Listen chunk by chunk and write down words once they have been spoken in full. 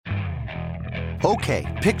Okay,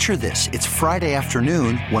 picture this. It's Friday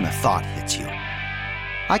afternoon when a thought hits you.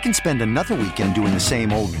 I can spend another weekend doing the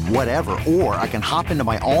same old whatever, or I can hop into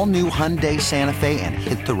my all-new Hyundai Santa Fe and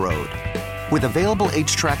hit the road. With available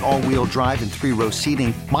H-Track all-wheel drive and 3-row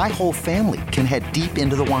seating, my whole family can head deep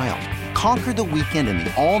into the wild. Conquer the weekend in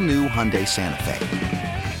the all-new Hyundai Santa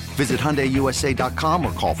Fe. Visit HyundaiUSA.com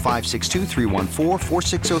or call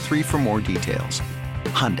 562-314-4603 for more details.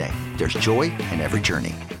 Hyundai, there's joy in every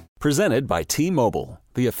journey. Presented by T-Mobile,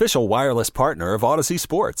 the official wireless partner of Odyssey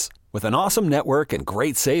Sports. With an awesome network and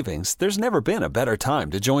great savings, there's never been a better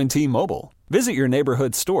time to join T-Mobile. Visit your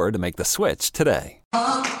neighborhood store to make the switch today.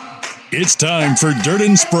 It's time for Dirt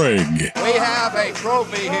and Sprague. We have a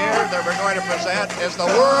trophy here that we're going to present. It's the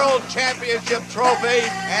World Championship Trophy,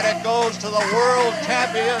 and it goes to the world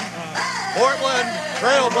champion, Portland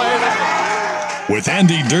Trailblazers. With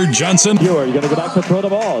Andy Dirt Johnson. You're going to go back to throw the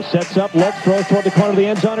ball. Sets up, looks, throws toward the corner of the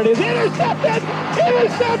end zone. It is intercepted!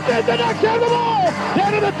 Intercepted! The Ducks have the ball!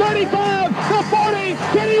 Down to the 35, the 40.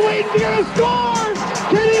 Kenny Wheaton's going to score!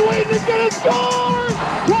 Kenny Wheaton is going to score!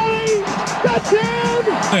 20, that's him!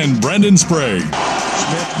 And Brandon Sprague.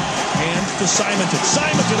 Smith hands to Simonton.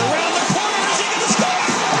 Simonton around the corner. Is he going to score?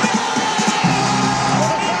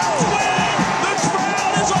 The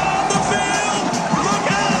crowd is on the field. Look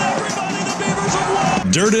out, everybody. The Beavers have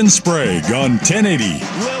won. Dirt and Sprague on 1080.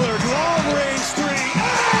 Lillard, long range three.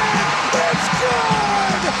 And it's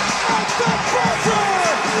good! At the buzzer!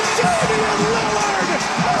 Damian Lillard!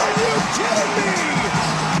 Are you kidding me?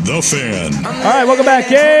 The Fan. All right, welcome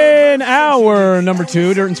back in hour number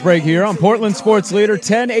 2. Dirt and Sprague here on Portland Sports Leader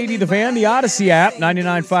 1080 The Fan, the Odyssey app,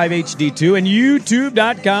 99.5 HD2, and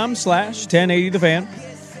youtube.com/1080 The Fan.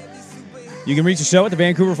 You can reach the show at the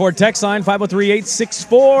Vancouver Ford text line,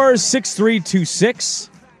 503-864-6326.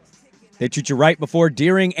 They treat you right before,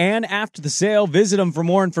 during, and after the sale. Visit them for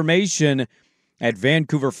more information at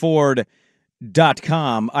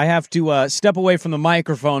vancouverford.com. I have to step away from the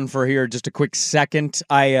microphone for here just a quick second.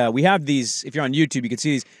 We have these, if you're on YouTube, you can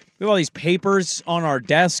see these. We have all these papers on our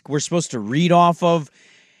desk we're supposed to read off of,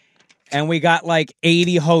 and we got like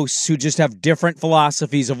 80 hosts who just have different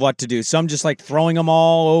philosophies of what to do. Some just like throwing them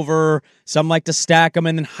all over. Some like to stack them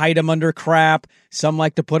and then hide them under crap. Some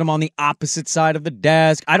like to put them on the opposite side of the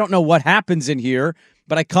desk. I don't know what happens in here,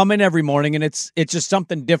 but I come in every morning and it's just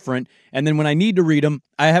something different. And then when I need to read them,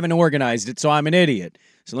 I haven't organized it, so I'm an idiot.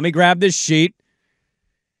 So let me grab this sheet.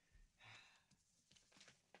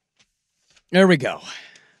 There we go.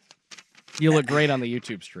 You look great on the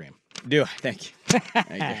YouTube stream. Do I? Thank you.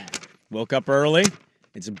 Thank you. Woke up early,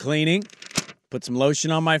 did some cleaning, put some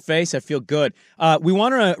lotion on my face. I feel good. We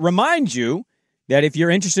want to remind you that if you're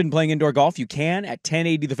interested in playing indoor golf, you can at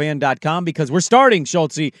 1080thefan.com because we're starting,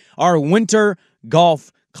 Schultze, our winter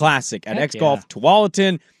golf classic at X Golf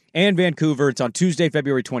Tualatin and Vancouver. It's on Tuesday,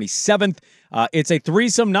 February 27th. It's a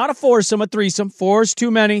threesome, not a foursome, a threesome. 4 is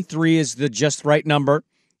too many. 3 is the just right number.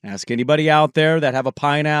 Ask anybody out there that have a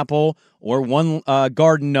pineapple or one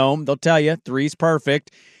garden gnome. They'll tell you 3 is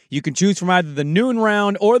perfect. You can choose from either the noon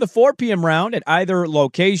round or the 4 p.m. round at either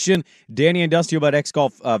location. Danny and Dusty will be at X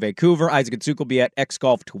Golf Vancouver. Isaac and Suk will be at X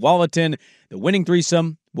Golf Tualatin. The winning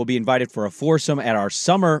threesome will be invited for a foursome at our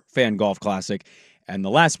Summer Fan Golf Classic. And the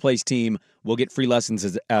last place team will get free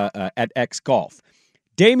lessons at X Golf.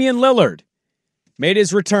 Damian Lillard made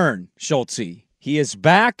his return, Schultze. He is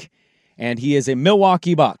back, and he is a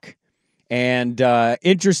Milwaukee Buck. And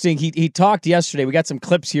interesting, he talked yesterday. We got some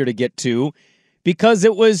clips here to get to, because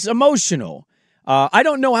it was emotional. I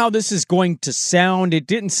don't know how this is going to sound. It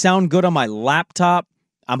didn't sound good on my laptop.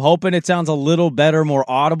 I'm hoping it sounds a little better, more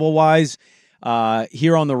audible-wise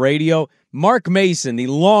here on the radio. Mark Mason, the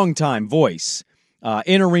longtime voice,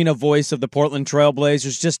 in-arena voice of the Portland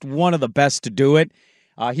Trailblazers, just one of the best to do it.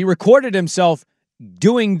 He recorded himself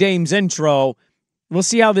doing Dame's intro. We'll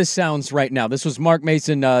see how this sounds right now. This was Mark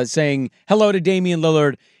Mason saying hello to Damian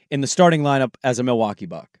Lillard in the starting lineup as a Milwaukee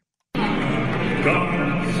Buck.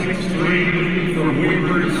 6'3" from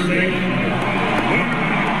Weaver State.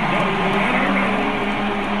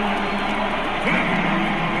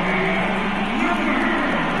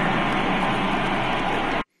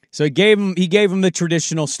 So he gave him the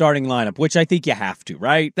traditional starting lineup, which I think you have to,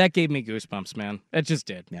 right? That gave me goosebumps, man. It just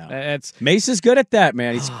did. Yeah. Mason's good at that,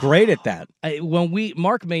 man. He's great at that.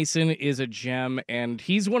 Mark Mason is a gem, and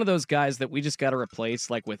he's one of those guys that we just got to replace,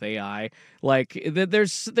 like with AI. Like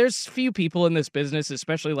there's few people in this business,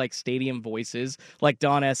 especially like stadium voices, like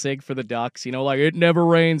Don Essig for the Ducks. You know, like it never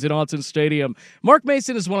rains in Autzen Stadium. Mark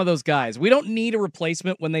Mason is one of those guys. We don't need a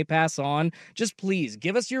replacement when they pass on. Just please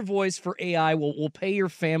give us your voice for AI. We'll pay your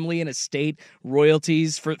family family and estate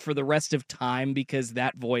royalties for the rest of time because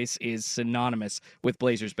that voice is synonymous with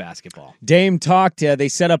Blazers basketball. Dame talked. They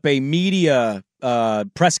set up a media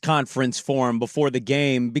press conference for him before the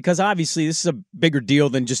game because obviously this is a bigger deal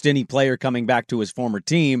than just any player coming back to his former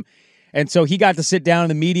team. And so he got to sit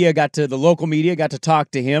down in the local media, got to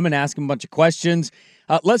talk to him and ask him a bunch of questions.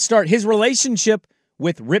 Let's start his relationship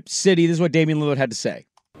with Rip City. This is what Damian Lillard had to say.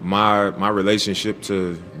 My relationship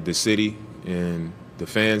to the city and the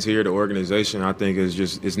fans here, the organization, I think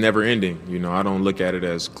it's never ending. I don't look at it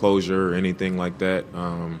as closure or anything like that.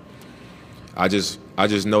 I just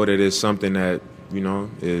know that it's something that,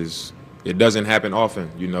 it doesn't happen often,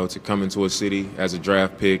 to come into a city as a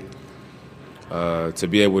draft pick, to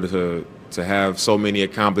be able to have so many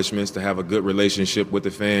accomplishments, to have a good relationship with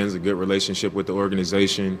the fans, a good relationship with the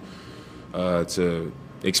organization, to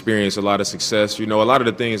experience a lot of success. A lot of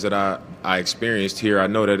the things that I experienced here, I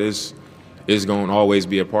know that is going to always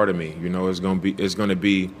be a part of me. It's going to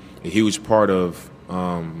be a huge part of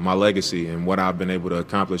my legacy and what I've been able to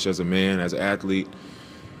accomplish as a man, as an athlete.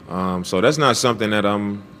 So that's not something that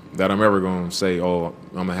I'm ever going to say, oh,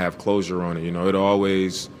 I'm going to have closure on it. It'll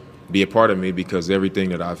always be a part of me because everything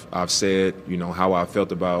that I've said, how I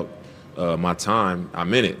felt about my time,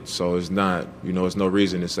 I'm in it. So it's not, it's no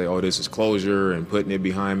reason to say, oh, this is closure and putting it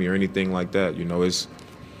behind me or anything like that.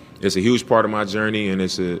 It's a huge part of my journey and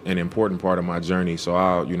it's an important part of my journey. So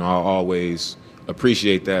I'll always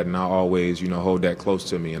appreciate that and I'll always, hold that close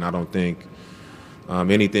to me. And I don't think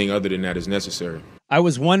anything other than that is necessary. I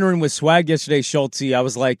was wondering with Swag yesterday, Schultze, I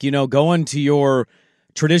was like, going to your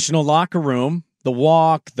traditional locker room, the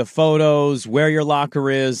walk, the photos, where your locker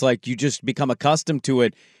is, like you just become accustomed to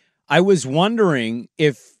it. I was wondering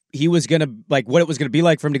if he was going to, like, what it was going to be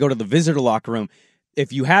like for him to go to the visitor locker room.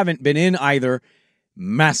 If you haven't been in either,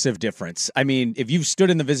 massive difference. I mean, if you've stood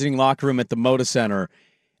in the visiting locker room at the Moda Center,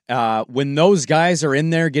 when those guys are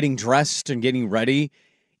in there getting dressed and getting ready,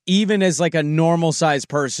 even as like a normal sized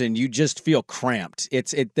person, you just feel cramped.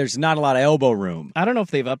 There's not a lot of elbow room. I don't know if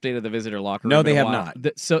they've updated the visitor locker room. No, they have while.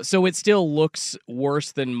 not. So it still looks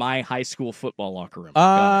worse than my high school football locker room.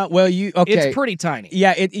 Okay. It's pretty tiny.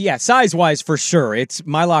 Yeah, size wise for sure.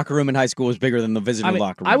 My locker room in high school was bigger than the visitor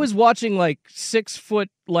locker room. I was watching like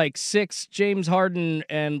 6'6" James Harden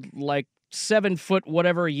and like 7 foot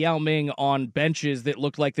whatever Yao Ming on benches that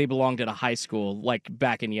looked like they belonged at a high school, like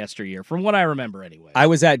back in yesteryear, from what I remember anyway. I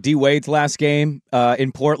was at D Wade's last game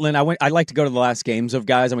in Portland. I like to go to the last games of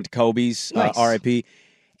guys. I went to Kobe's, nice. RIP,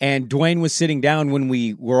 and Dwayne was sitting down when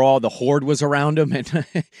the horde was around him, and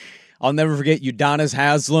I'll never forget Udonis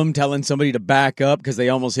Haslem telling somebody to back up because they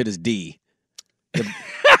almost hit his D.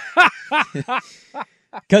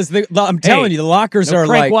 Because I'm telling you, the lockers are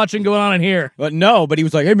crank like watching going on in here. But he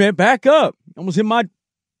was like, "Hey man, back up!" Almost hit my,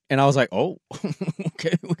 and I was like, "Oh,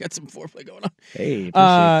 okay, we got some foreplay going on." Hey,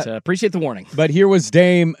 appreciate the warning. But here was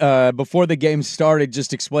Dame before the game started,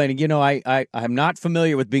 just explaining. I'm not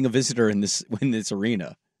familiar with being a visitor in this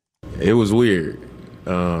arena. It was weird.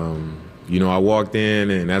 I walked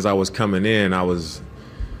in, and as I was coming in, I was.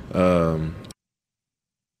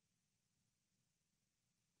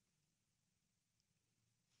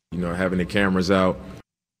 Having the cameras out.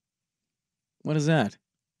 What is that?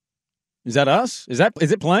 Is that us? Is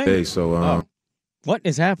it playing? Hey, so what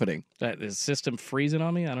is happening? Is the system freezing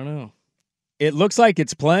on me? I don't know. It looks like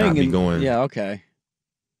it's playing. Going. Yeah, okay.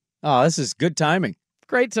 Oh, this is good timing.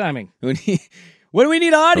 Great timing. What do we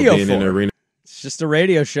need audio for? In the arena. It's just a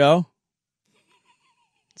radio show.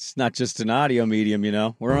 It's not just an audio medium,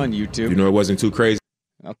 We're on YouTube. It wasn't too crazy.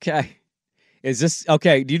 Okay. Is this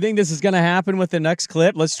okay? Do you think this is going to happen with the next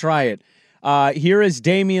clip? Let's try it. Here is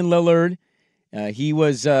Damian Lillard.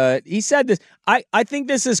 He said this. I think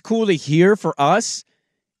this is cool to hear for us.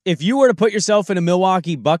 If you were to put yourself in a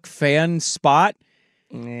Milwaukee Buck fan spot,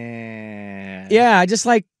 yeah, just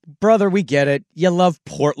like, brother, we get it. You love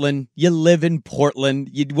Portland. You live in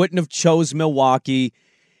Portland. You wouldn't have chose Milwaukee.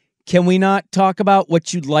 Can we not talk about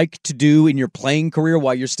what you'd like to do in your playing career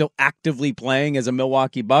while you're still actively playing as a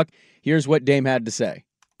Milwaukee Buck? Here's what Dame had to say.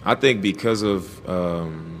 I think because of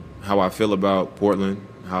how I feel about Portland,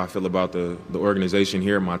 how I feel about the organization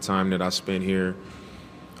here, my time that I spent here,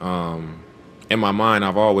 in my mind,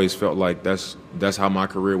 I've always felt like that's how my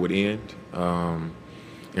career would end. And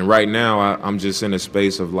right now, I'm just in a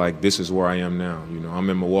space of like, this is where I am now. I'm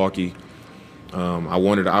in Milwaukee. I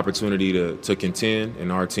wanted the opportunity to contend,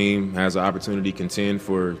 and our team has the opportunity to contend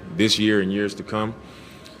for this year and years to come.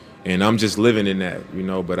 And I'm just living in that,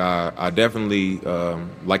 But I definitely,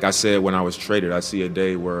 like I said when I was traded, I see a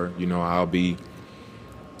day where, I'll be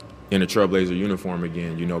in a Trailblazer uniform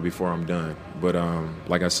again, before I'm done. But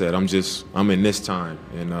like I said, I'm in this time,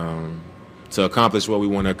 and to accomplish what we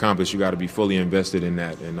want to accomplish, you got to be fully invested in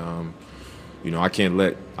that. And I can't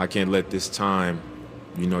let this time,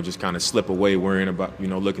 just kind of slip away worrying about,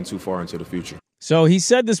 looking too far into the future. So he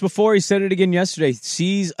said this before, he said it again yesterday. He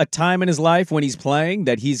sees a time in his life when he's playing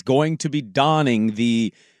that he's going to be donning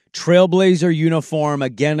the Trailblazer uniform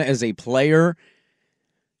again as a player.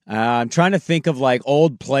 I'm trying to think of like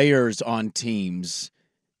old players on teams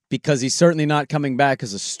because he's certainly not coming back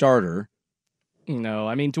as a starter. No,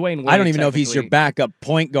 I mean, Dwayne Wade. I don't even know if he's your backup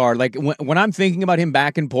point guard. Like when I'm thinking about him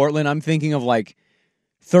back in Portland, I'm thinking of like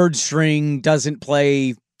third string, doesn't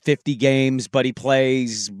play 50 games, but he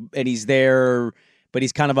plays and he's there, but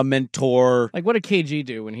he's kind of a mentor. Like, what did KG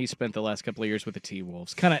do when he spent the last couple of years with the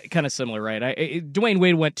T-Wolves? Kind of similar, right? Dwayne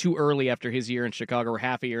Wade went too early after his year in Chicago, or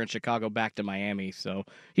half a year in Chicago, back to Miami, so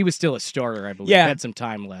he was still a starter, I believe. Yeah. Had some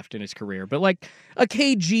time left in his career. But, like, a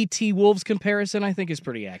KG T-Wolves comparison, I think, is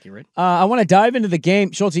pretty accurate. I want to dive into the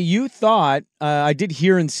game. Schulte, you thought, I did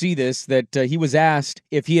hear and see this, that he was asked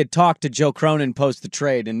if he had talked to Joe Cronin post the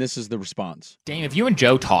trade, and this is the response. Dame, have you and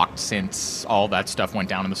Joe talked since all that stuff went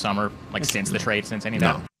down in the summer? Like, since the trade, since any of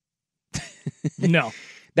that? No.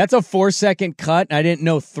 That's a 4-second cut. I didn't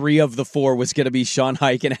know 3 of the 4 was going to be Sean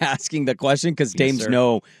Highkin asking the question because Dame's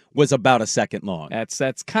no was about a second long.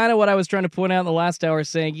 That's kind of what I was trying to point out in the last hour,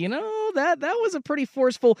 saying, that was a pretty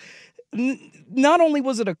forceful. Not only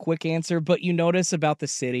was it a quick answer, but you notice about the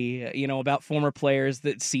city, about former players,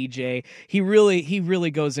 that CJ, he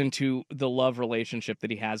really goes into the love relationship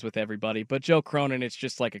that he has with everybody. But Joe Cronin, it's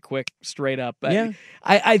just like a quick, straight up. Yeah.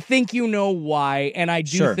 I think you know why, and I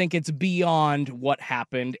do think it's beyond what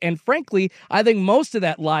happened. And frankly, I think most of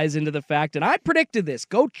that lies into the fact, and I predicted this,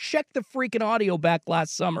 go check the freaking audio back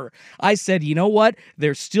last summer. I said, you know what?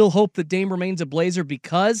 There's still hope that Dame remains a Blazer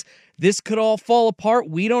because this could all fall apart.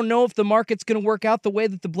 We don't know if the market's going to work out the way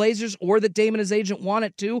that the Blazers or that Dame and his agent want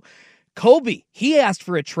it to. Kobe, he asked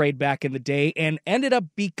for a trade back in the day and ended up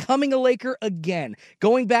becoming a Laker again,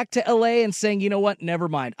 going back to L.A. and saying, you know what, never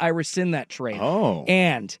mind, I rescind that trade. Oh,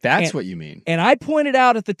 and that's what you mean. And I pointed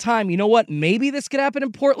out at the time, you know what, maybe this could happen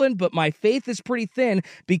in Portland, but my faith is pretty thin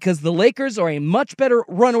because the Lakers are a much better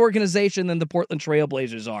run organization than the Portland Trail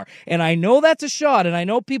Blazers are. And I know that's a shot, and I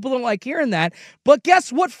know people don't like hearing that, but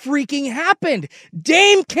guess what freaking happened?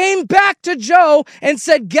 Dame came back to Joe and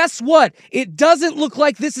said, guess what? It doesn't look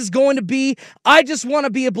like this is going to be. I just want to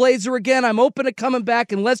be a Blazer again. I'm open to coming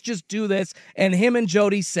back, and let's just do this. And him and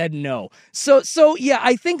Jody said no. So yeah,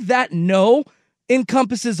 I think that no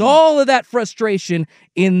encompasses all of that frustration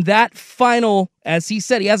in that final, as he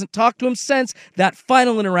said, he hasn't talked to him since, that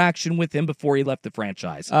final interaction with him before he left the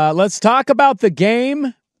franchise. Let's talk about the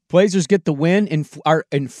game. Blazers get the win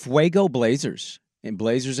in Fuego Blazers. In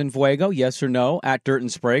Blazers in Fuego, yes or no? At Dirt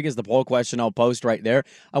and Sprague is the poll question I'll post right there.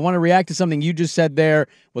 I want to react to something you just said there.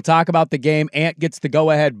 We'll talk about the game. Ant gets the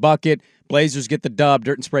go-ahead bucket. Blazers get the dub.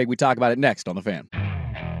 Dirt and Sprague, we talk about it next on The Fan.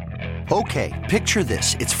 Okay, picture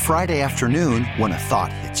this. It's Friday afternoon when a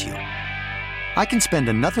thought hits you. I can spend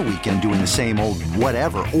another weekend doing the same old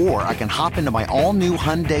whatever, or I can hop into my all-new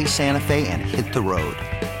Hyundai Santa Fe and hit the road.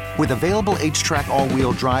 With available H-Track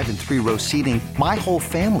all-wheel drive and 3-row seating, my whole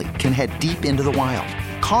family can head deep into the wild.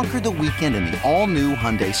 Conquer the weekend in the all-new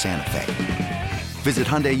Hyundai Santa Fe. Visit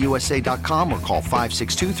HyundaiUSA.com or call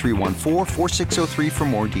 562-314-4603 for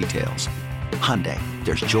more details. Hyundai,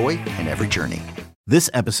 there's joy in every journey. This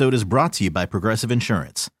episode is brought to you by Progressive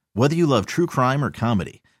Insurance. Whether you love true crime or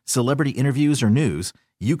comedy, celebrity interviews or news,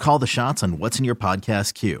 you call the shots on what's in your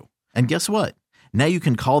podcast queue. And guess what? Now you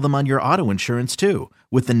can call them on your auto insurance too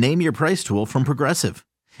with the Name Your Price tool from Progressive.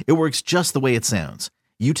 It works just the way it sounds.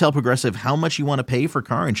 You tell Progressive how much you want to pay for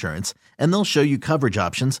car insurance, and they'll show you coverage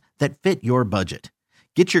options that fit your budget.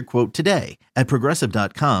 Get your quote today at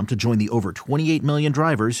Progressive.com to join the over 28 million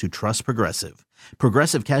drivers who trust Progressive.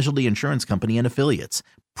 Progressive Casualty Insurance Company and Affiliates.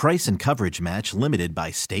 Price and coverage match limited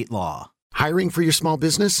by state law. Hiring for your small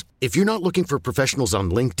business? If you're not looking for professionals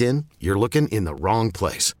on LinkedIn, you're looking in the wrong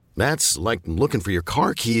place. That's like looking for your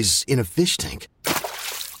car keys in a fish tank.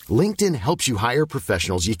 LinkedIn helps you hire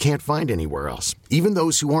professionals you can't find anywhere else, even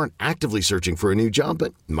those who aren't actively searching for a new job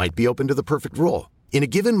but might be open to the perfect role. In a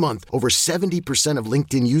given month, over 70% of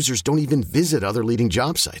LinkedIn users don't even visit other leading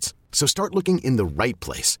job sites. So start looking in the right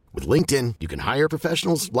place. With LinkedIn, you can hire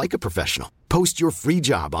professionals like a professional. Post your free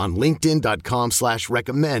job on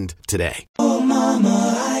linkedin.com/recommend today. Oh,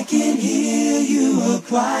 mama, I can hear you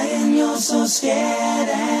crying. You're so scared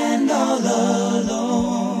and all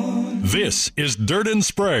alone. This is Dirt and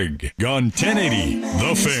Sprague on 1080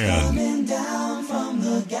 The Fan. Coming down from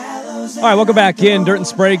the gallows All right, welcome back in. Dirt and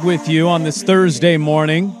Sprague with you on this Thursday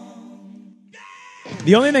morning.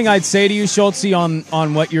 The only thing I'd say to you, Schultze,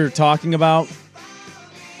 on what you're talking about,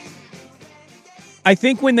 I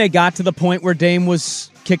think when they got to the point where Dame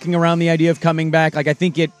was kicking around the idea of coming back, like I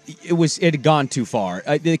think it had gone too far.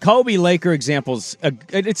 The Kobe Laker example's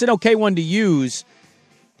it's an okay one to use,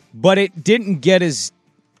 but it didn't get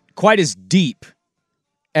quite as deep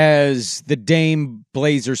as the Dame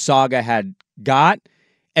Blazer saga had got.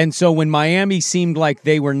 And so when Miami seemed like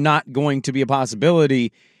they were not going to be a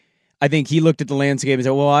possibility, I think he looked at the landscape and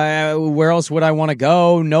said, well, where else would I want to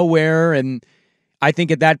go? Nowhere. And I think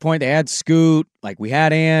at that point they had Scoot, like we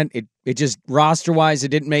had Ant. It just roster-wise, it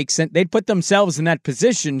didn't make sense. They'd put themselves in that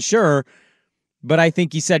position, sure, but I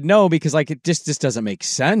think he said no because like it just doesn't make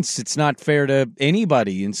sense. It's not fair to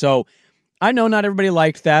anybody. And so I know not everybody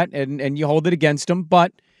liked that, and you hold it against them,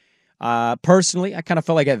 but personally, I kind of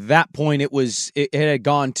felt like at that point it had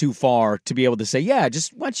gone too far to be able to say, yeah,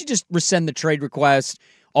 why don't you just rescind the trade request,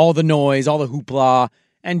 all the noise, all the hoopla,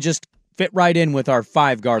 and just fit right in with our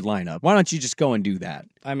 5-guard lineup. Why don't you just go and do that?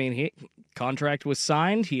 I mean, contract was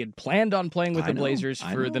signed. He had planned on playing with the Blazers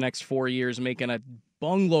for the next 4 years, making a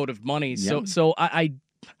bungload of money. Yeah. So I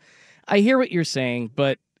hear what you're saying,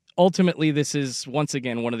 but ultimately, this is, once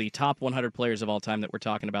again, one of the top 100 players of all time that we're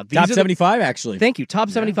talking about. Top 75, actually. Thank you, top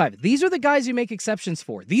 75. These are the guys you make exceptions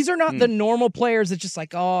for. These are not the normal players that just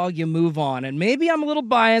like, oh, you move on. And maybe I'm a little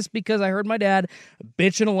biased because I heard my dad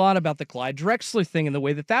bitching a lot about the Clyde Drexler thing and the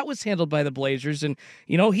way that was handled by the Blazers. And,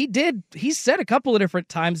 he said a couple of different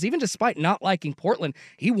times, even despite not liking Portland,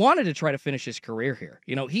 he wanted to try to finish his career here.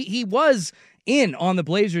 He was in on the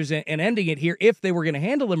Blazers and ending it here if they were going to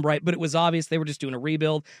handle him right, but it was obvious they were just doing a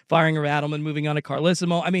rebuild, firing Adelman, moving on to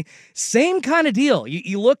Carlissimo. I mean, same kind of deal.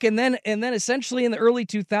 You look, and then essentially in the early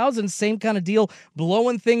 2000s, same kind of deal,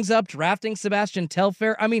 blowing things up, drafting Sebastian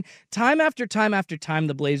Telfair. I mean, time after time after time,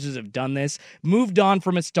 the Blazers have done this, moved on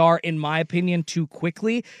from a star, in my opinion, too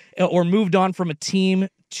quickly, or moved on from a team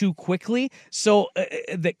too quickly, so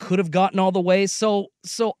that could have gotten all the way. So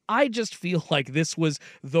I just feel like this was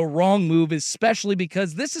the wrong move, especially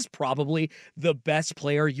because this is probably the best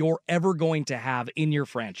player you're ever going to have in your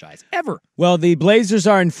franchise, ever. Well, the Blazers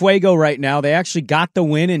are in fuego right now. They actually got the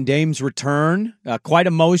win in Dame's return. Quite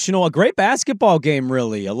emotional. A great basketball game,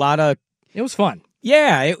 really. It was fun.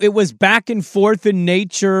 Yeah, it was back and forth in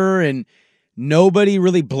nature, and nobody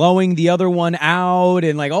really blowing the other one out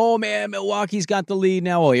and like, oh, man, Milwaukee's got the lead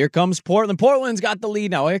now. Oh, here comes Portland. Portland's got the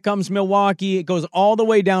lead now. Here comes Milwaukee. It goes all the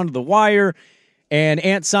way down to the wire, and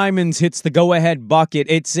Ant Simons hits the go-ahead bucket.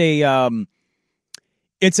 It's an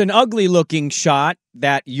ugly-looking shot,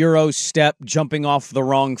 that Euro step jumping off the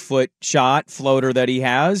wrong foot shot floater that he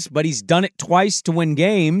has, but he's done it twice to win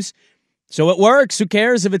games, so it works. Who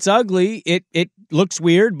cares if it's ugly? It looks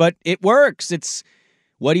weird, but it works. It's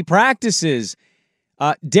what he practices.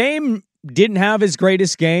 Dame didn't have his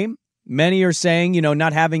greatest game. Many are saying,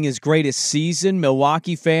 not having his greatest season.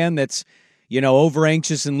 Milwaukee fan that's, over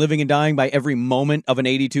anxious and living and dying by every moment of an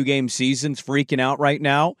 82-game season's freaking out right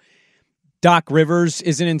now. Doc Rivers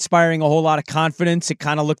isn't inspiring a whole lot of confidence. It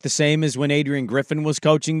kind of looked the same as when Adrian Griffin was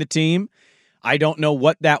coaching the team. I don't know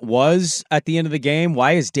what that was at the end of the game.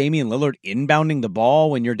 Why is Damian Lillard inbounding the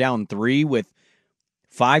ball when you're down 3 with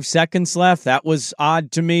 5 seconds left? That was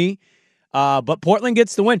odd to me. But Portland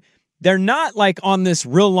gets the win. They're not like on this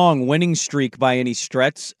real long winning streak by any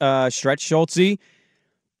stretch, Schultze,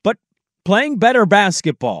 but playing better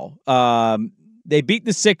basketball. They beat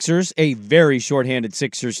the Sixers, a very shorthanded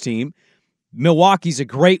Sixers team. Milwaukee's a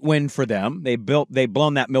great win for them. They've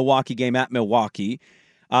blown that Milwaukee game at Milwaukee.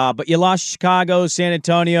 But you lost Chicago, San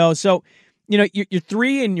Antonio. So, you're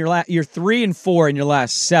 3 and 4 in your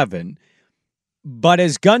last 7. But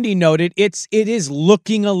as Gundy noted, it is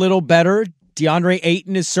looking a little better. DeAndre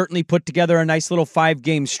Ayton has certainly put together a nice little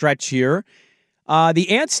 5-game stretch here. The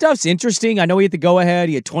Ant stuff's interesting. I know he had the go-ahead.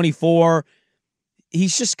 He had 24.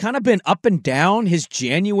 He's just kind of been up and down. His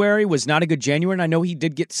January was not a good January, and I know he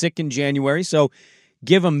did get sick in January, so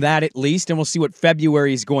give him that at least, and we'll see what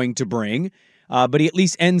February is going to bring. But he at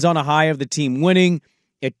least ends on a high of the team winning.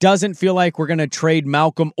 It doesn't feel like we're going to trade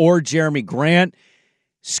Malcolm or Jeremy Grant.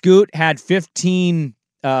 Scoot had 15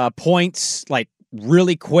 points, like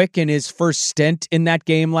really quick in his first stint in that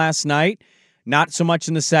game last night. Not so much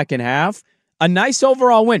in the second half. A nice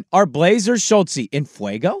overall win. Our Blazers, Schultze, in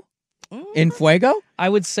fuego? in Fuego? I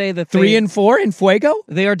would say that 3 and 4 in Fuego?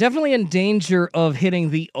 They are definitely in danger of hitting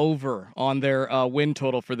the over on their win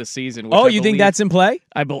total for the season. Oh, you think that's in play?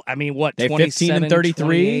 I mean, what, they 15 and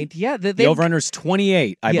 33? Yeah. The over-under's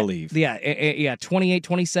 28, I believe. Yeah, 28,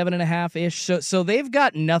 27.5-ish. So they've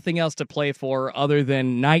got nothing else to play for other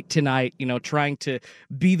than night to night, trying to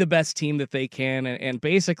be the best team that they can and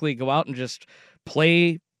basically go out and just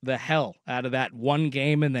play the hell out of that one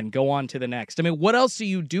game and then go on to the next. I mean, what else are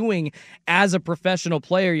you doing as a professional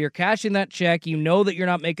player? You're cashing that check. You know that you're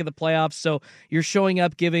not making the playoffs, so you're showing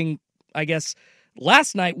up giving, I guess,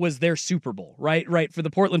 last night was their Super Bowl, right? Right, for the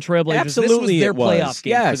Portland Trailblazers. Absolutely, this was their playoff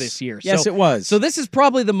game for this year. Yes, it was. So this is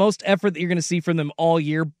probably the most effort that you're going to see from them all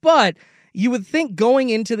year, but you would think going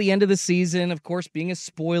into the end of the season, of course, being a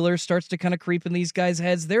spoiler starts to kind of creep in these guys'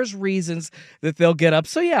 heads. There's reasons that they'll get up.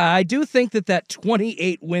 So, yeah, I do think that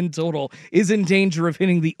 28 win total is in danger of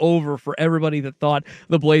hitting the over for everybody that thought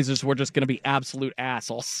the Blazers were just going to be absolute ass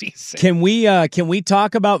all season. Can we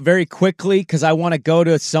talk about very quickly, because I want to go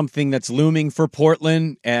to something that's looming for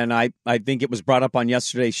Portland, and I think it was brought up on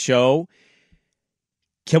yesterday's show.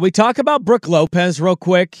 Can we talk about Brook Lopez real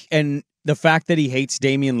quick and the fact that he hates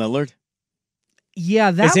Damian Lillard?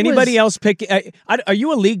 Yeah, Is anybody else picking? Are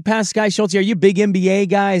you a league pass guy, Schultz? Are you a big NBA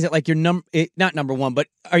guy? Is it like your not number one, but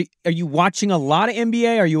are you watching a lot of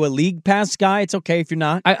NBA? Are you a league pass guy? It's okay if you're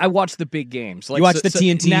not. I watch the big games. You watch the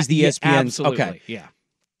TNTs, the ESPNs. Absolutely, okay, yeah.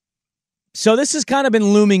 So this has kind of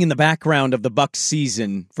been looming in the background of the Bucks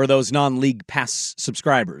season for those non-league pass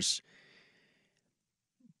subscribers.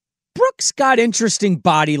 Brook's got interesting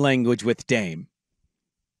body language with Dame.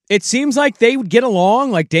 It seems like they would get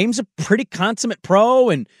along. Like, Dame's a pretty consummate pro,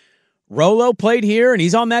 and Rolo played here, and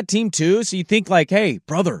he's on that team too. So you think like, hey,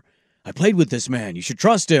 brother, I played with this man. You should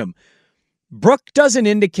trust him. Brook doesn't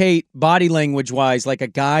indicate body language-wise like a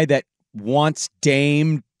guy that wants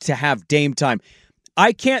Dame to have Dame time.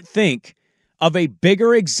 I can't think of a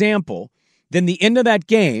bigger example than the end of that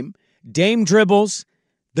game. Dame dribbles,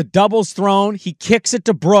 the double's thrown, he kicks it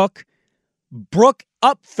to Brook. Brook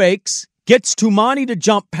up fakes, gets Tumani to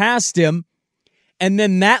jump past him, and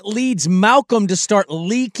then that leads Malcolm to start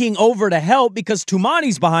leaking over to help because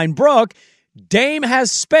Tumani's behind Brook. Dame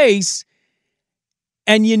has space,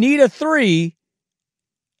 and you need a three,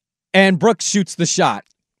 and Brook shoots the shot.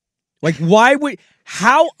 Like,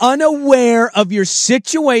 how unaware of your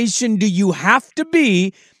situation do you have to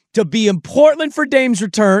be in Portland for Dame's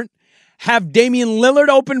return, have Damian Lillard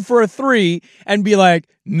open for a three, and be like,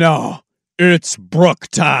 no, it's Brook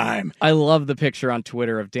time. I love the picture on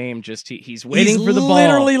Twitter of Dame he's waiting for the ball. He's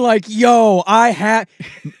literally like, yo,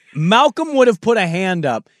 Malcolm would have put a hand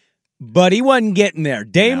up, but he wasn't getting there.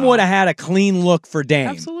 Dame would have had a clean look for Dame.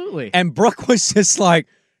 Absolutely. And Brook was just like,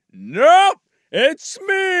 nope, it's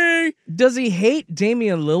me. Does he hate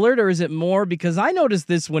Damian Lillard, or is it more because I noticed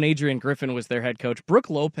this when Adrian Griffin was their head coach? Brook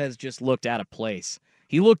Lopez just looked out of place.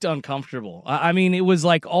 He looked uncomfortable. I mean, it was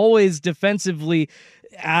like always defensively.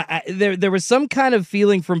 There was some kind of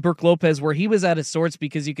feeling from Brook Lopez where he was out of sorts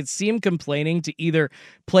because you could see him complaining to either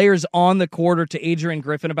players on the court or to Adrian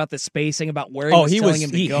Griffin about the spacing, about where he was telling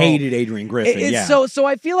him to go. He hated Adrian Griffin, So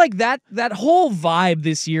I feel like that whole vibe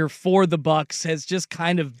this year for the Bucks has just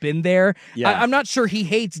kind of been there. Yeah. I'm not sure he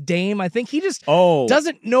hates Dame. I think he just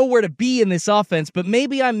doesn't know where to be in this offense, but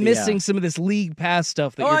maybe I'm missing some of this league pass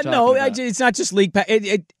stuff that you're talking about. No, it's not just league pass.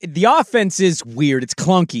 The offense is weird. It's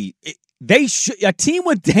clunky. A team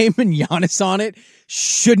with Dame and Giannis on it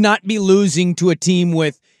should not be losing to a team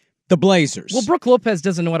with the Blazers. Well, Brook Lopez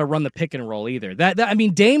doesn't know how to run the pick and roll either. I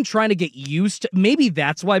mean, Dame trying to get used to, maybe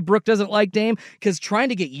that's why Brook doesn't like Dame, because trying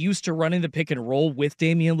to get used to running the pick and roll with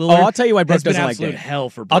Damian Lillard. I'll tell you why Brook doesn't like Dame.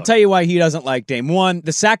 Hell for Brook. I'll tell you why he doesn't like Dame. One,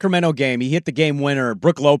 the Sacramento game, he hit the game winner.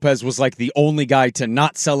 Brook Lopez was like the only guy to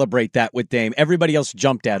not celebrate that with Dame. Everybody else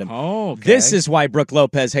jumped at him. Oh, okay. This is why Brook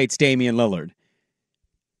Lopez hates Damian Lillard.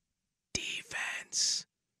 Defense.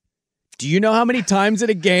 Do you know how many times in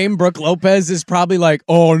a game Brook Lopez is probably like,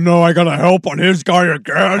 oh no, I gotta help on his guy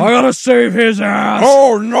again. I gotta save his ass.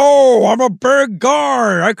 Oh no, I'm a big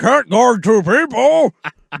guy. I can't guard two people.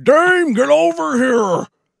 Dame, get over here.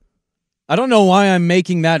 I don't know why I'm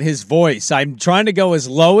making that his voice. I'm trying to go as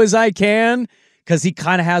low as I can because he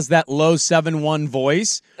kind of has that low 7-1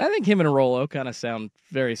 voice. I think him and Rolo kind of sound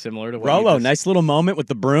very similar to what Rolo, nice little moment with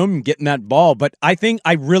the broom and getting that ball. But I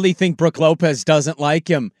really think Brook Lopez doesn't like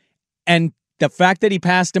him. And the fact that he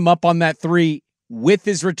passed him up on that three with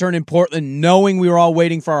his return in Portland, knowing we were all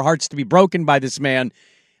waiting for our hearts to be broken by this man,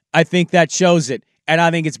 I think that shows it. And I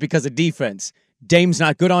think it's because of defense. Dame's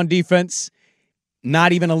not good on defense,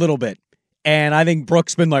 not even a little bit. And I think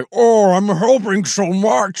Brook's been like, oh, I'm helping so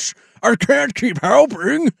much. I can't keep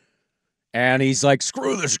helping. And he's like,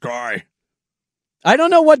 screw this guy. I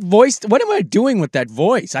don't know what am I doing with that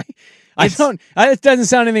voice? It doesn't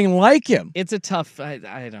sound anything like him. It's a tough,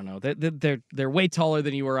 I don't know. They're way taller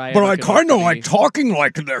than you or I. But I kind of like talking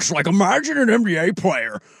like this. Like, imagine an NBA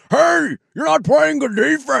player. Hey, you're not playing good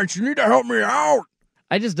defense. You need to help me out.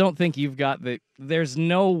 I just don't think you've got there's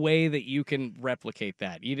no way that you can replicate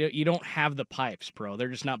that. You don't have the pipes, bro. They're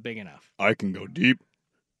just not big enough. I can go deep.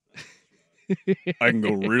 I can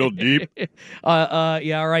go real deep.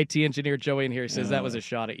 Yeah, all right, T-Engineer Joey in here says that was a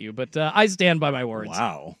shot at you. But I stand by my words.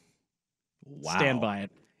 Wow. Stand by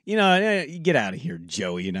it. You know, you get out of here,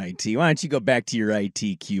 Joey in IT. Why don't you go back to your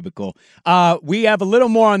IT cubicle? We have a little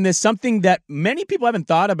more on this, something that many people haven't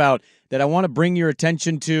thought about that I want to bring your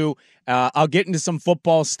attention to. I'll get into some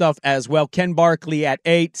football stuff as well. Ken Barkley at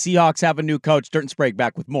 8. Seahawks have a new coach. Dirt and Sprague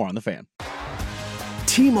back with more on The Fan.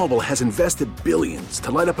 T-Mobile has invested billions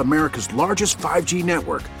to light up America's largest 5G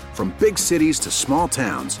network, from big cities to small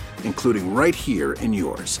towns, including right here in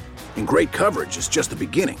yours. And great coverage is just the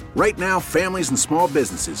beginning. Right now, families and small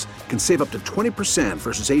businesses can save up to 20%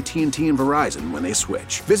 versus AT&T and Verizon when they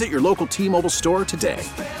switch. Visit your local T-Mobile store today.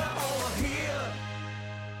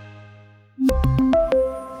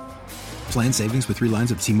 Plan savings with 3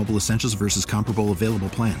 lines of T-Mobile Essentials versus comparable available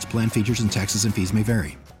plans. Plan features and taxes and fees may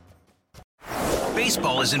vary.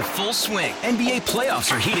 Baseball is in full swing. NBA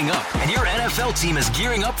playoffs are heating up, and your NFL team is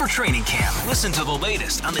gearing up for training camp. Listen to the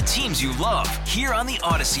latest on the teams you love here on the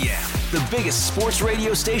Odyssey app. The biggest sports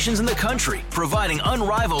radio stations in the country, providing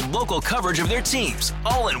unrivaled local coverage of their teams,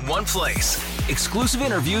 all in one place. Exclusive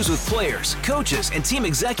interviews with players, coaches, and team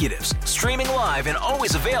executives, streaming live and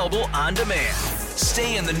always available on demand.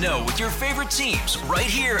 Stay in the know with your favorite teams right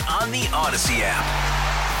here on the Odyssey app.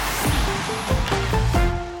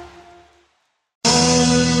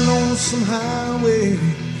 Lonesome highway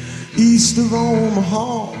east of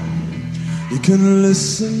Omaha, you can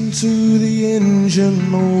listen to the engine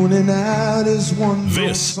moaning out as one.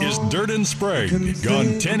 This is Dirt and Sprague on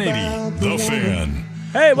 1080 The Fan.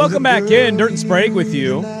 Hey, welcome back in. Dirt and Sprague with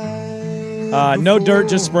you. No Dirt,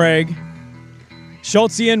 just Sprague.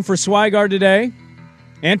 Schultz in for Swigard today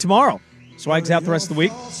and tomorrow. Swag's out the rest of the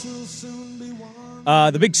week.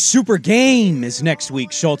 The big super game is next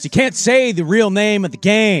week, Schultz. You can't say the real name of the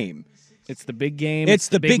game. It's the big game. It's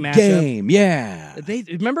the big matchup. game, yeah.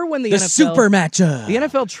 Remember when the NFL, super matchup. The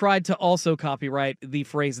NFL tried to also copyright the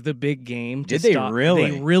phrase "the big game." Did they really?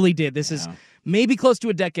 They really did. This is maybe close to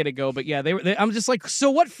a decade ago, but yeah, I'm just like, so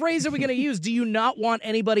what phrase are we going to use? Do you not want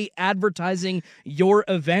anybody advertising your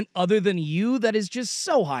event other than you? That is just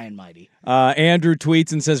so high and mighty. Andrew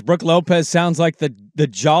tweets and says, Brook Lopez sounds like the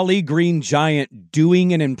Jolly Green Giant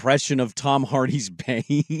doing an impression of Tom Hardy's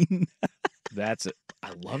Bane. That's it.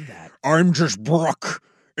 I love that. I'm just Brook.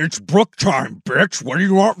 It's Brook time, bitch. What do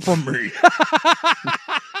you want from me?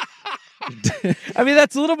 I mean,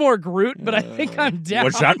 that's a little more Groot, but I think I'm down.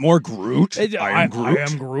 Was that more Groot? I am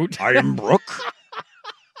Groot. I am Brook.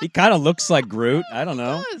 He kind of looks like Groot. I don't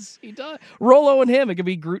know. He does. Rolo and him, it could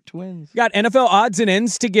be Groot twins. Got NFL odds and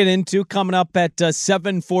ends to get into coming up at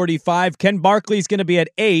 7:45. Ken Barkley's going to be at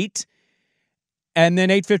 8. And then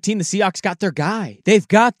 8:15, the Seahawks got their guy. They've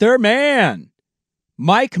got their man.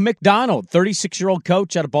 Mike McDonald, 36-year-old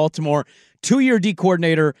coach out of Baltimore, 2-year D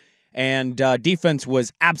coordinator, and defense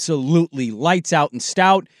was absolutely lights out and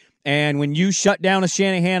stout. And when you shut down a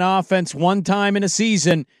Shanahan offense one time in a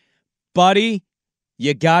season, buddy,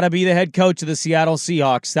 you got to be the head coach of the Seattle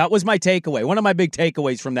Seahawks. That was my takeaway. One of my big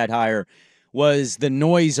takeaways from that hire was the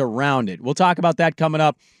noise around it. We'll talk about that coming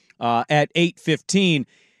up at 8:15.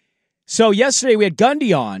 So yesterday we had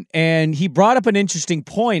Gundy on, and he brought up an interesting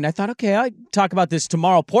point. I thought, okay, I'll talk about this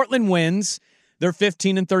tomorrow. Portland wins. They're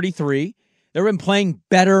 15-33. They've been playing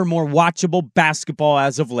better, more watchable basketball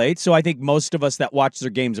as of late, so I think most of us that watch their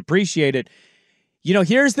games appreciate it. You know,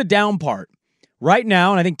 here's the down part. Right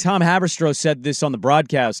now, and I think Tom Haberstroh said this on the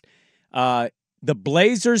broadcast, the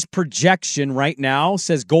Blazers' projection right now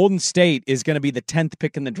says Golden State is going to be the 10th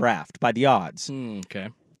pick in the draft by the odds. Okay.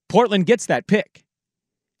 Portland gets that pick.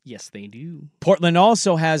 Yes, they do. Portland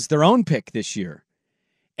also has their own pick this year.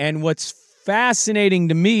 And what's fascinating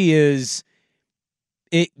to me is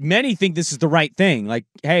many think this is the right thing. Like,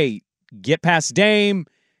 hey, get past Dame,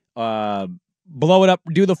 blow it up,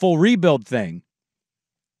 do the full rebuild thing.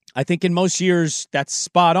 I think in most years that's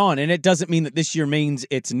spot on. And it doesn't mean that this year means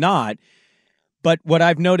it's not. But what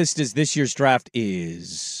I've noticed is this year's draft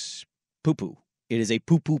is poo-poo. It is a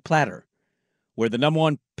poo-poo platter where the number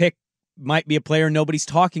one pick might be a player nobody's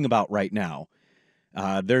talking about right now.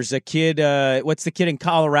 There's a kid, what's the kid in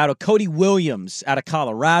Colorado? Cody Williams out of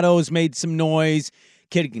Colorado has made some noise.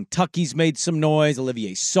 kid in Kentucky's made some noise,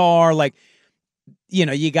 Olivier Sarr. Like,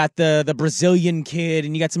 you got the Brazilian kid,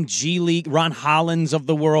 and you got some G League, Ron Hollins of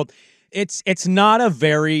the world. It's not a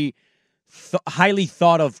very highly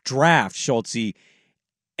thought of draft, Schultze,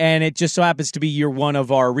 and it just so happens to be year one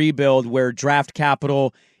of our rebuild where draft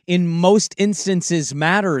capital in most instances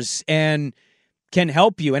matters and can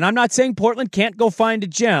help you. And I'm not saying Portland can't go find a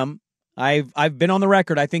gem. I've been on the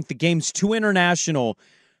record. I think the game's too international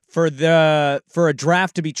for a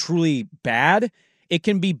draft to be truly bad. It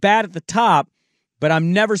can be bad at the top, but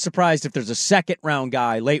I'm never surprised if there's a second round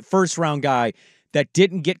guy, late first round guy that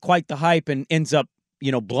didn't get quite the hype and ends up,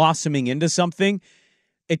 blossoming into something.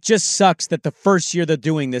 It just sucks that the first year they're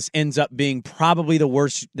doing this ends up being probably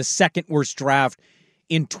the second worst draft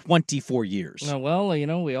in 24 years. Well,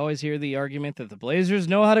 we always hear the argument that the Blazers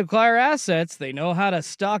know how to acquire assets. They know how to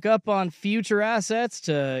stock up on future assets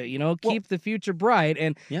to, keep the future bright.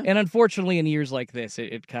 And unfortunately, in years like this,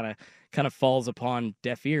 it kind of falls upon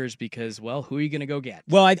deaf ears because, well, who are you going to go get?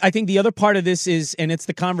 Well, I think the other part of this is, and it's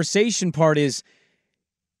the conversation part, is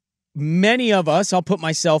many of us, I'll put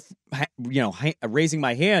myself, raising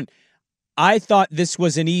my hand, I thought this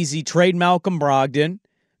was an easy trade Malcolm Brogdon,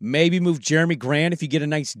 maybe move Jeremy Grant if you get a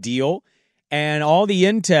nice deal. And all the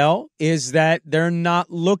intel is that they're not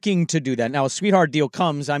looking to do that. Now, a sweetheart deal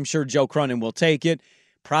comes. I'm sure Joe Cronin will take it,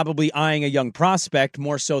 probably eyeing a young prospect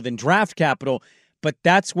more so than draft capital. But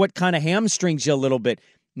that's what kind of hamstrings you a little bit.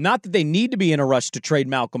 Not that they need to be in a rush to trade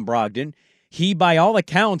Malcolm Brogdon. He, by all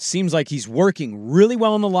accounts, seems like he's working really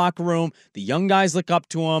well in the locker room. The young guys look up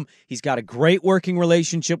to him. He's got a great working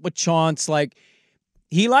relationship with Chauncey. Like,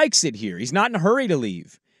 he likes it here. He's not in a hurry to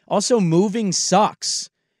leave. Also, moving sucks,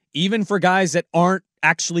 even for guys that aren't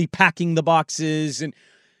actually packing the boxes, and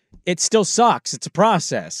it still sucks. It's a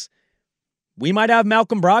process. We might have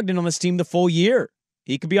Malcolm Brogdon on this team the full year.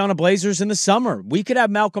 He could be on the Blazers in the summer. We could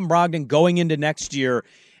have Malcolm Brogdon going into next year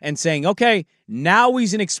and saying, okay, now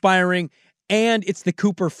he's an expiring, and it's the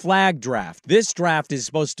Cooper Flag draft. This draft is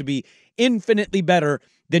supposed to be infinitely better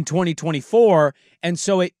than 2024, and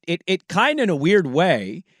so it kind of in a weird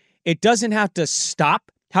way, it doesn't have to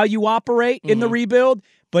stop how you operate in the rebuild,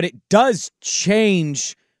 but it does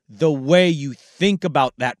change the way you think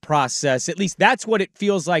about that process. At least that's what it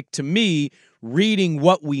feels like to me, reading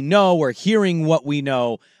what we know or hearing what we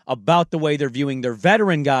know about the way they're viewing their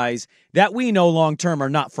veteran guys that we know long-term are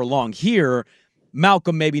not for long here.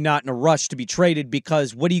 Malcolm maybe not in a rush to be traded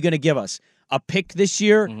because what are you going to give us? A pick this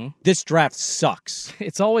year? This draft sucks.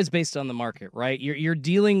 It's always based on the market, right? You're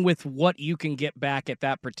dealing with what you can get back at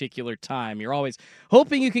that particular time. You're always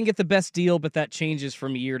hoping you can get the best deal, but that changes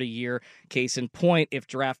from year to year. Case in point, if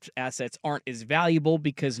draft assets aren't as valuable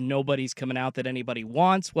because nobody's coming out that anybody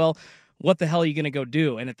wants, well, what the hell are you going to go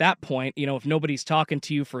do? And at that point, if nobody's talking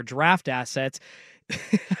to you for draft assets,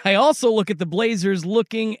 I also look at the Blazers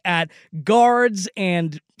looking at guards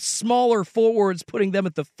and smaller forwards, putting them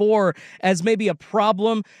at the 4 as maybe a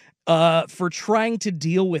problem for trying to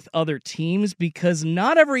deal with other teams, because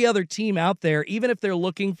not every other team out there, even if they're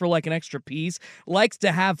looking for like an extra piece, likes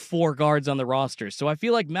to have 4 guards on the roster. So I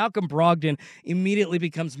feel like Malcolm Brogdon immediately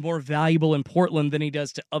becomes more valuable in Portland than he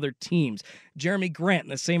does to other teams. Jeremy Grant in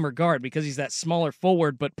the same regard, because he's that smaller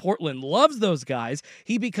forward, but Portland loves those guys.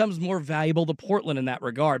 He becomes more valuable to Portland in that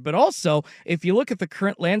regard. But also, if you look at the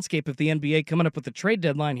current landscape of the NBA coming up with the trade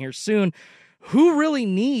deadline here soon, who really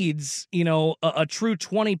needs, a true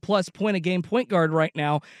 20-plus point-a-game point guard right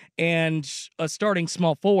now and a starting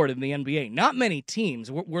small forward in the NBA? Not many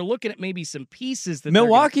teams. We're looking at maybe some pieces that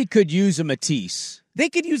Milwaukee could use a Matisse. They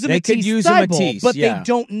could use a Matisse, but they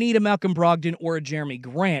don't need a Malcolm Brogdon or a Jeremy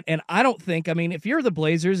Grant. And I don't think, if you're the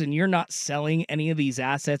Blazers and you're not selling any of these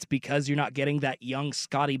assets because you're not getting that young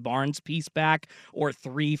Scotty Barnes piece back or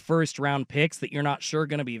 3 first-round picks that you're not sure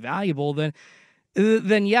going to be valuable,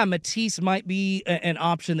 then yeah, Matisse might be an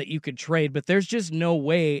option that you could trade, but there's just no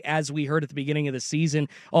way, as we heard at the beginning of the season,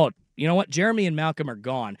 you know what, Jeremy and Malcolm are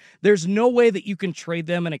gone. There's no way that you can trade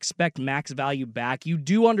them and expect max value back. You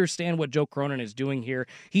do understand what Joe Cronin is doing here.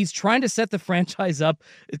 He's trying to set the franchise up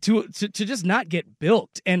to just not get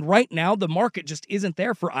bilked, and right now the market just isn't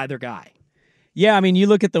there for either guy. Yeah, you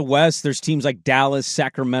look at the West, there's teams like Dallas,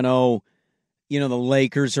 Sacramento. The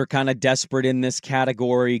Lakers are kind of desperate in this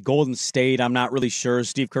category. Golden State, I'm not really sure.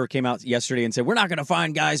 Steve Kerr came out yesterday and said, we're not going to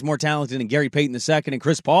find guys more talented than Gary Payton II and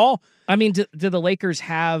Chris Paul. Do the Lakers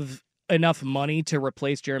have enough money to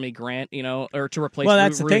replace Jeremy Grant, or to replace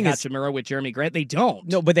Rui Hachimura with Jeremy Grant? They don't.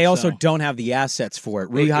 No, but they also don't have the assets for it.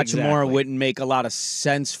 Rui Hachimura wouldn't make a lot of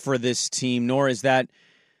sense for this team, nor is that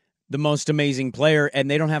the most amazing player, and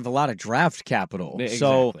they don't have a lot of draft capital.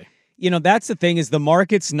 Exactly. So, that's the thing, is the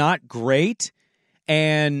market's not great.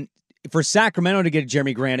 And for Sacramento to get a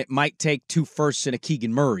Jeremy Grant, it might take 2 firsts and a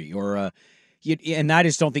Keegan Murray. And I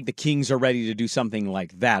just don't think the Kings are ready to do something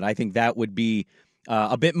like that. I think that would be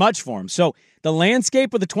a bit much for them. So the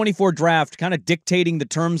landscape of the 24 draft kind of dictating the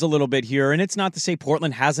terms a little bit here. And it's not to say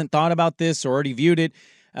Portland hasn't thought about this or already viewed it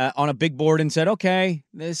on a big board and said, okay,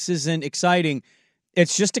 this isn't exciting.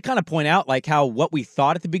 It's just to kind of point out like how what we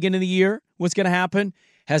thought at the beginning of the year was going to happen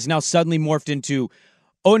has now suddenly morphed into,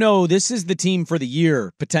 oh no, this is the team for the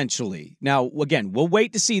year, potentially. Now, again, we'll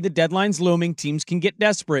wait to see. The deadline's looming. Teams can get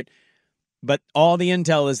desperate. But all the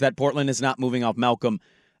intel is that Portland is not moving off Malcolm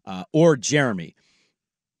or Jeremy.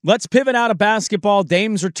 Let's pivot out of basketball.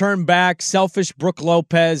 Dame's return back. Selfish Brook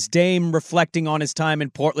Lopez. Dame reflecting on his time in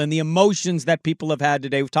Portland. The emotions that people have had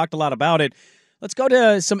today. We've talked a lot about it. Let's go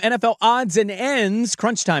to some NFL odds and ends.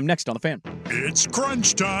 Crunch time next on The Fan. It's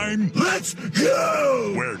crunch time. Let's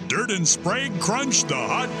go! Where Dirt and Sprague crunch the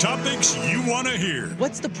hot topics you want to hear.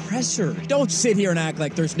 What's the pressure? Don't sit here and act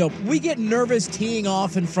like there's no... We get nervous teeing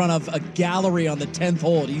off in front of a gallery on the 10th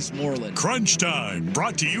hole at Eastmoreland. Crunch time,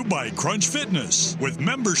 brought to you by Crunch Fitness. With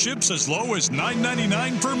memberships as low as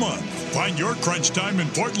 $9.99 per month. Find your crunch time in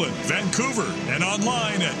Portland, Vancouver, and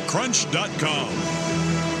online at crunch.com.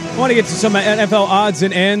 I want to get to some NFL odds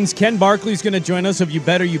and ends. Ken Barkley's going to join us of You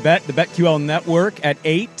Better You Bet, the BetQL Network, at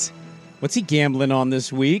 8. What's he gambling on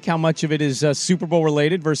this week? How much of it is Super Bowl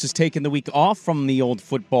related versus taking the week off from the old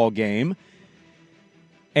football game?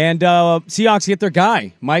 And Seahawks get their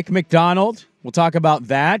guy, Mike McDonald. We'll talk about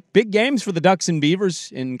that. Big games for the Ducks and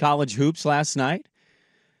Beavers in college hoops last night.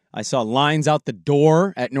 I saw lines out the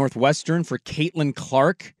door at Northwestern for Caitlin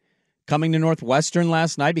Clark. Coming to Northwestern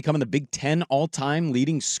last night, becoming the Big Ten all-time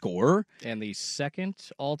leading scorer. And the second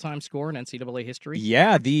all-time scorer in NCAA history.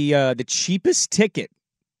 Yeah, the cheapest ticket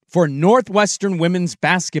for Northwestern women's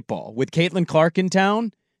basketball with Caitlin Clark in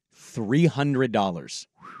town, $300.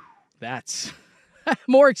 That's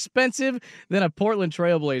more expensive than a Portland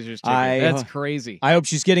Trailblazers ticket. That's crazy. I hope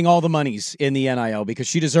she's getting all the monies in the NIL because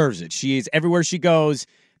she deserves it. She's everywhere she goes.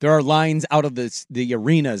 There are lines out of the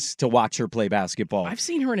arenas to watch her play basketball. I've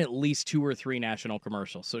seen her in at least 2 or 3 national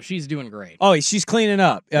commercials, so she's doing great. Oh, she's cleaning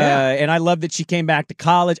up. Yeah. And I love that she came back to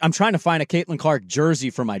college. I'm trying to find a Caitlin Clark jersey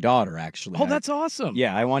for my daughter, actually. Oh, that's awesome.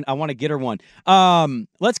 Yeah, I want to get her one.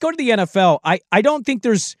 Let's go to the NFL. I don't think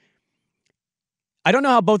there's... I don't know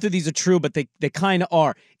how both of these are true, but they kind of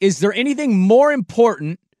are. Is there anything more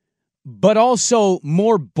important, but also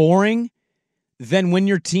more boring than when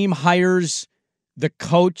your team hires the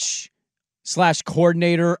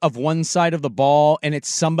coach/coordinator of one side of the ball and it's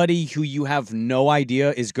somebody who you have no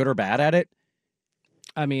idea is good or bad at it?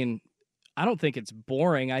 I mean, I don't think it's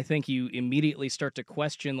boring. I think you immediately start to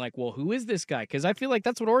question, like, well, who is this guy? Because I feel like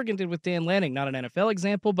that's what Oregon did with Dan Lanning. Not an NFL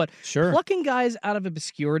example, but plucking guys out of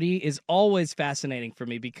obscurity is always fascinating for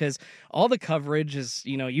me because all the coverage is,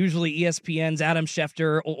 usually ESPN's Adam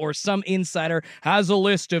Schefter or some insider has a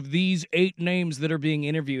list of these 8 names that are being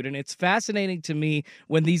interviewed. And it's fascinating to me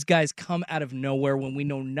when these guys come out of nowhere, when we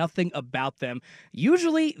know nothing about them.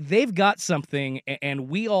 Usually they've got something and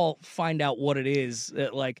we all find out what it is,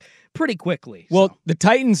 pretty quickly. Well, the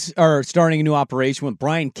Titans are starting a new operation with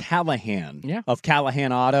Brian Callahan of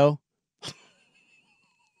Callahan Auto.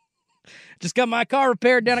 Just got my car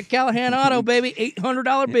repaired down at Callahan Auto, baby.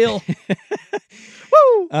 $800 bill.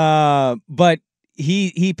 Woo! But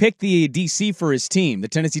he picked the DC for his team. The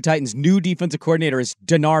Tennessee Titans' new defensive coordinator is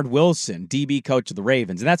Denard Wilson, DB coach of the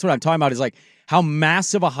Ravens. And that's what I'm talking about is like how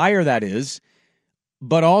massive a hire that is.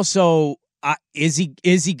 But also, is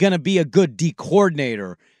he going to be a good D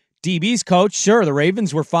coordinator? DB's coach, sure, the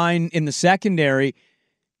Ravens were fine in the secondary.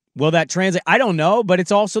 Will that translate? I don't know, but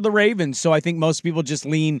it's also the Ravens, so I think most people just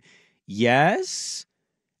lean yes.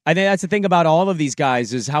 I think that's the thing about all of these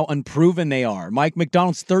guys is how unproven they are. Mike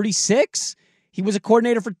McDonald's 36. He was a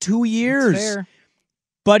coordinator for 2 years. That's fair.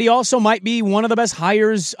 But he also might be one of the best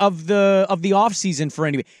hires of the offseason for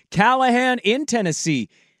anybody. Callahan in Tennessee.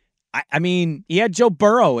 I mean, he had Joe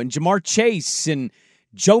Burrow and Jamar Chase and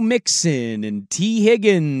Joe Mixon and T.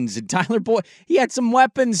 Higgins and Tyler Boyd. He had some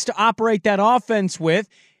weapons to operate that offense with.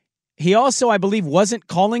 He also, I believe, wasn't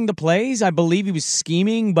calling the plays. I believe he was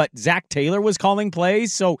scheming, but Zach Taylor was calling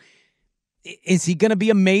plays. So is he going to be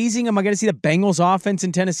amazing? Am I going to see the Bengals offense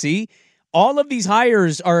in Tennessee? All of these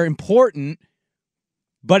hires are important,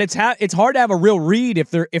 but it's hard to have a real read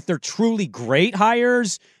if they're truly great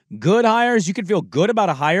hires, good hires. You can feel good about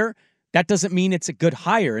a hire. That doesn't mean it's a good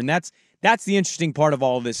hire, and that's the interesting part of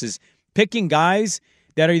all of this is picking guys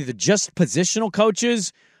that are either just positional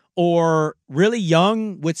coaches or really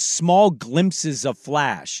young with small glimpses of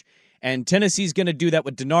flash. And Tennessee's going to do that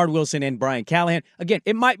with Denard Wilson and Brian Callahan. Again,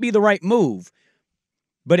 it might be the right move,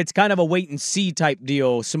 but it's kind of a wait-and-see type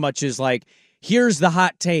deal so much as like, here's the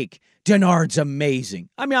hot take. Denard's amazing.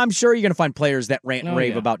 I mean, I'm sure you're going to find players that rant and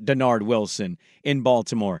rave about Denard Wilson in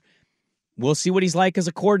Baltimore. We'll see what he's like as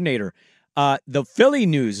a coordinator. The Philly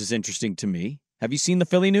news is interesting to me. Have you seen the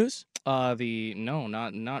Philly news?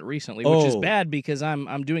 Not recently, which is bad because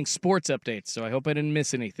I'm doing sports updates, so I hope I didn't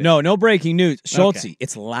miss anything. No breaking news. Schultze, Okay.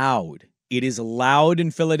 It's loud. It is loud in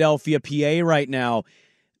Philadelphia, PA right now.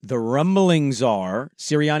 The rumblings are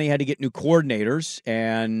Sirianni had to get new coordinators,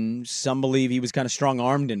 and some believe he was kind of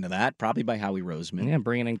strong-armed into that, probably by Howie Roseman. Yeah,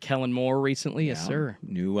 bringing in Kellen Moore recently, yes, sir.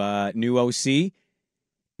 New OC.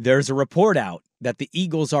 There's a report out that the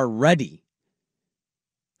Eagles are ready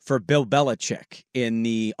for Bill Belichick in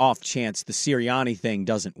the off chance the Sirianni thing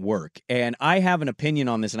doesn't work. And I have an opinion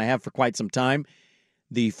on this, and I have for quite some time.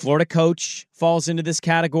 The Florida coach falls into this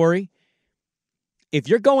category. If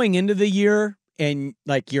you're going into the year and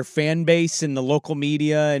like your fan base and the local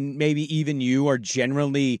media and maybe even you are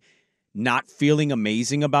generally not feeling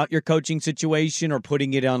amazing about your coaching situation or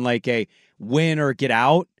putting it on like a win or get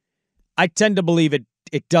out, I tend to believe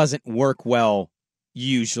it doesn't work well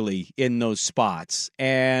usually in those spots.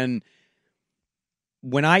 And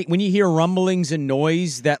when you hear rumblings and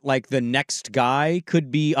noise that like the next guy could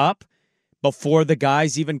be up before the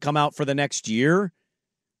guys even come out for the next year,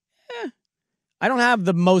 I don't have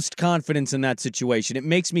the most confidence in that situation. It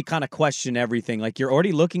makes me kind of question everything. Like you're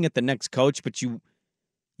already looking at the next coach, but you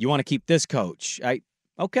want to keep this coach.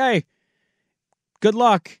 Okay. Good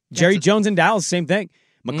luck. Jerry Jones in Dallas, same thing.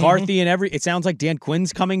 McCarthy and it sounds like Dan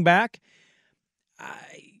Quinn's coming back.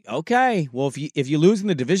 Okay. Well, if you lose in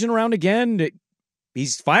the division round again,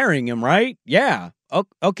 he's firing him, right? Yeah.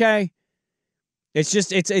 Okay. It's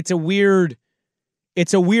just it's a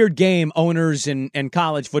weird game owners and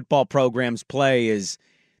college football programs play, is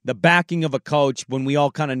the backing of a coach when we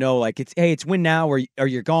all kind of know like it's win now or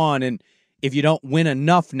you're gone, and if you don't win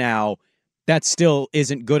enough now, that still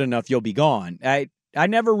isn't good enough. You'll be gone. I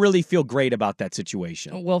never really feel great about that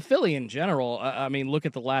situation. Well, Philly in general, I mean, look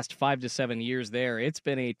at the last 5 to 7 years there. It's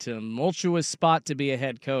been a tumultuous spot to be a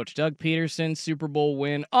head coach. Doug Peterson, Super Bowl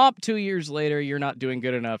win. 2 years later, you're not doing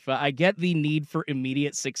good enough. I get the need for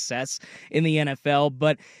immediate success in the NFL,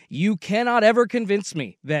 but you cannot ever convince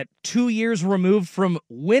me that 2 years removed from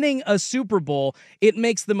winning a Super Bowl, it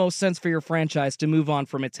makes the most sense for your franchise to move on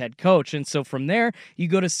from its head coach. And so from there, you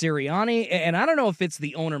go to Sirianni, and I don't know if it's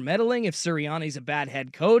the owner meddling, if Sirianni's a bad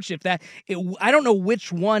head coach, I don't know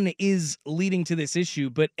which one is leading to this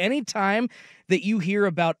issue, but anytime that you hear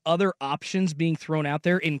about other options being thrown out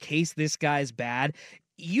there in case this guy's bad,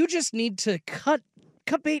 you just need to cut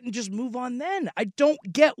bait and just move on then. I don't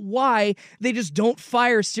get why they just don't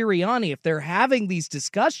fire Sirianni. If they're having these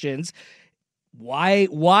discussions,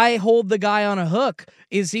 why hold the guy on a hook?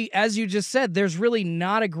 Is he, as you just said, there's really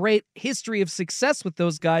not a great history of success with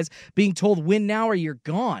those guys being told win now or you're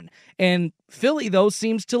gone. And Philly, though,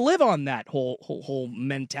 seems to live on that whole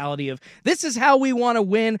mentality of this is how we want to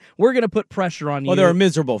win. We're going to put pressure on you. Well, they're a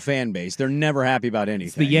miserable fan base. They're never happy about anything.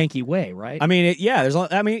 It's the Yankee way, right? I mean,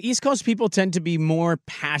 East Coast people tend to be more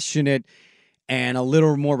passionate and a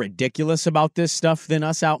little more ridiculous about this stuff than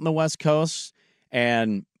us out in the West Coast.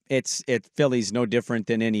 And Philly's no different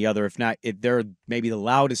than any other. If not, they're maybe the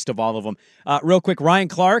loudest of all of them. Real quick, Ryan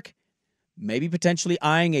Clark maybe potentially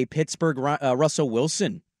eyeing a Pittsburgh Russell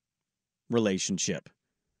Wilson relationship.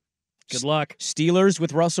 Good luck. Steelers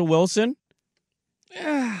with Russell Wilson.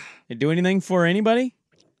 They do anything for anybody?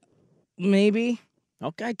 Maybe.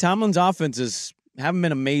 Okay, Tomlin's offenses haven't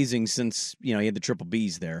been amazing since he had the triple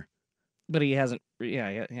Bs there. But he hasn't,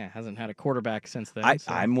 hasn't had a quarterback since then.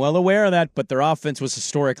 I'm well aware of that, but their offense was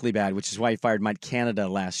historically bad, which is why he fired Mike Canada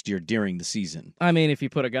last year during the season. I mean, if you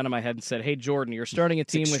put a gun to my head and said, hey, Jordan, you're starting a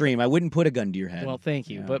team it's extreme. I wouldn't put a gun to your head. Well, thank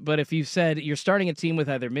you. Yeah. But if you said you're starting a team with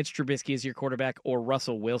either Mitch Trubisky as your quarterback or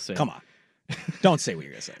Russell Wilson. Come on. Don't say what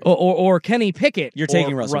you're going to say. or Kenny Pickett. You're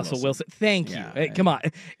taking Russell Wilson. Thank you. Yeah. Come on.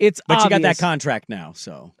 It's But obvious. you got that contract now,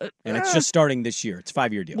 so. And it's just starting this year. It's a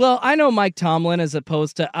 5-year deal. Well, I know Mike Tomlin as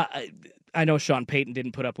opposed to... I know Sean Payton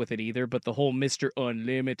didn't put up with it either, but the whole Mr.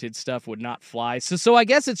 Unlimited stuff would not fly. So I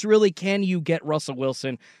guess it's really, can you get Russell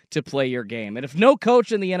Wilson to play your game? And if no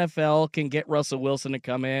coach in the NFL can get Russell Wilson to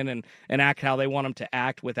come in and act how they want him to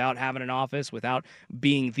act without having an office, without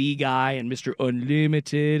being the guy and Mr.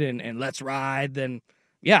 Unlimited and let's ride, then...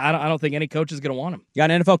 yeah, I don't think any coach is going to want him.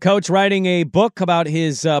 Got an NFL coach writing a book about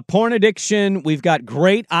his porn addiction. We've got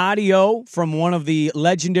great audio from one of the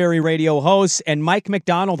legendary radio hosts, and Mike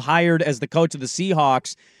McDonald hired as the coach of the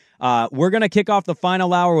Seahawks. We're going to kick off the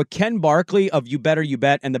final hour with Ken Barkley of You Better You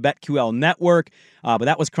Bet and the BetQL Network. But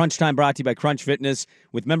that was Crunch Time, brought to you by Crunch Fitness.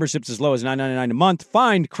 With memberships as low as $9.99 a month,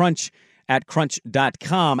 find Crunch at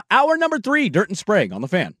crunch.com. Hour number 3, Dirt and Sprague on The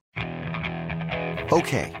Fan.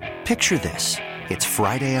 Okay, picture this. It's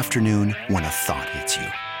Friday afternoon when a thought hits you.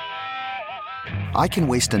 I can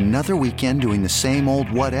waste another weekend doing the same old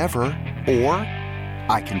whatever, or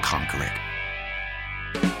I can conquer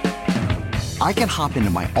it. I can hop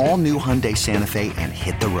into my all-new Hyundai Santa Fe and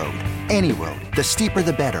hit the road. Any road. The steeper,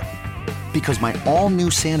 the better. Because my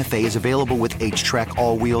all-new Santa Fe is available with H-Track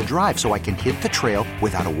all-wheel drive, so I can hit the trail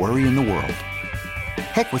without a worry in the world.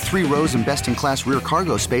 Heck, with 3 rows and best-in-class rear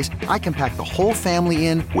cargo space, I can pack the whole family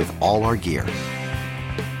in with all our gear.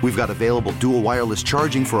 We've got available dual wireless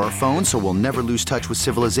charging for our phones, so we'll never lose touch with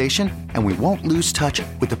civilization, and we won't lose touch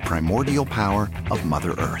with the primordial power of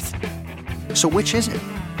Mother Earth. So which is it?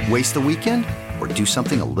 Waste the weekend or do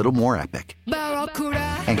something a little more epic?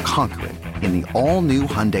 And conquer it in the all-new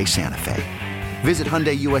Hyundai Santa Fe. Visit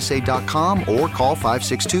HyundaiUSA.com or call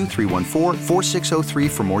 562-314-4603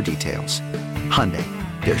 for more details. Hyundai,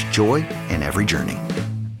 there's joy in every journey.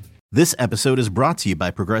 This episode is brought to you by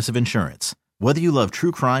Progressive Insurance. Whether you love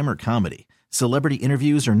true crime or comedy, celebrity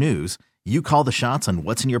interviews or news, you call the shots on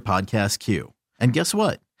what's in your podcast queue. And guess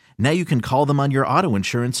what? Now you can call them on your auto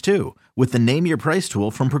insurance too with the Name Your Price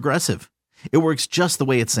tool from Progressive. It works just the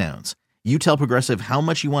way it sounds. You tell Progressive how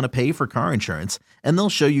much you want to pay for car insurance, and they'll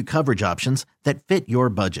show you coverage options that fit your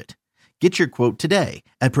budget. Get your quote today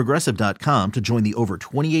at Progressive.com to join the over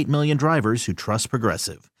 28 million drivers who trust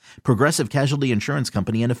Progressive. Progressive Casualty Insurance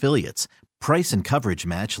Company and Affiliates. Price and coverage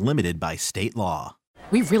match limited by state law.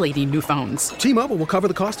 We really need new phones. T-Mobile will cover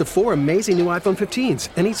the cost of 4 amazing new iPhone 15s,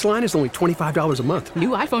 and each line is only $25 a month. New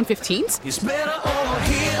iPhone 15s? It's better over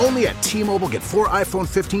here. Only at T-Mobile, get 4 iPhone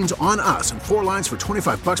 15s on us and 4 lines for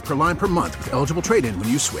 $25 per line per month with eligible trade-in when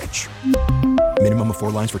you switch. Minimum of 4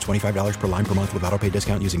 lines for $25 per line per month with autopay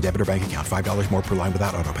discount using debit or bank account. $5 more per line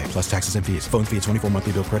without autopay, plus taxes and fees. Phone fee at 24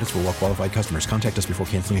 monthly bill credits for well-qualified customers. Contact us before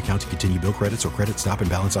canceling account to continue bill credits or credit stop and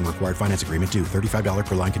balance on required finance agreement due. $35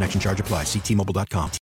 per line connection charge applies. See T-Mobile.com.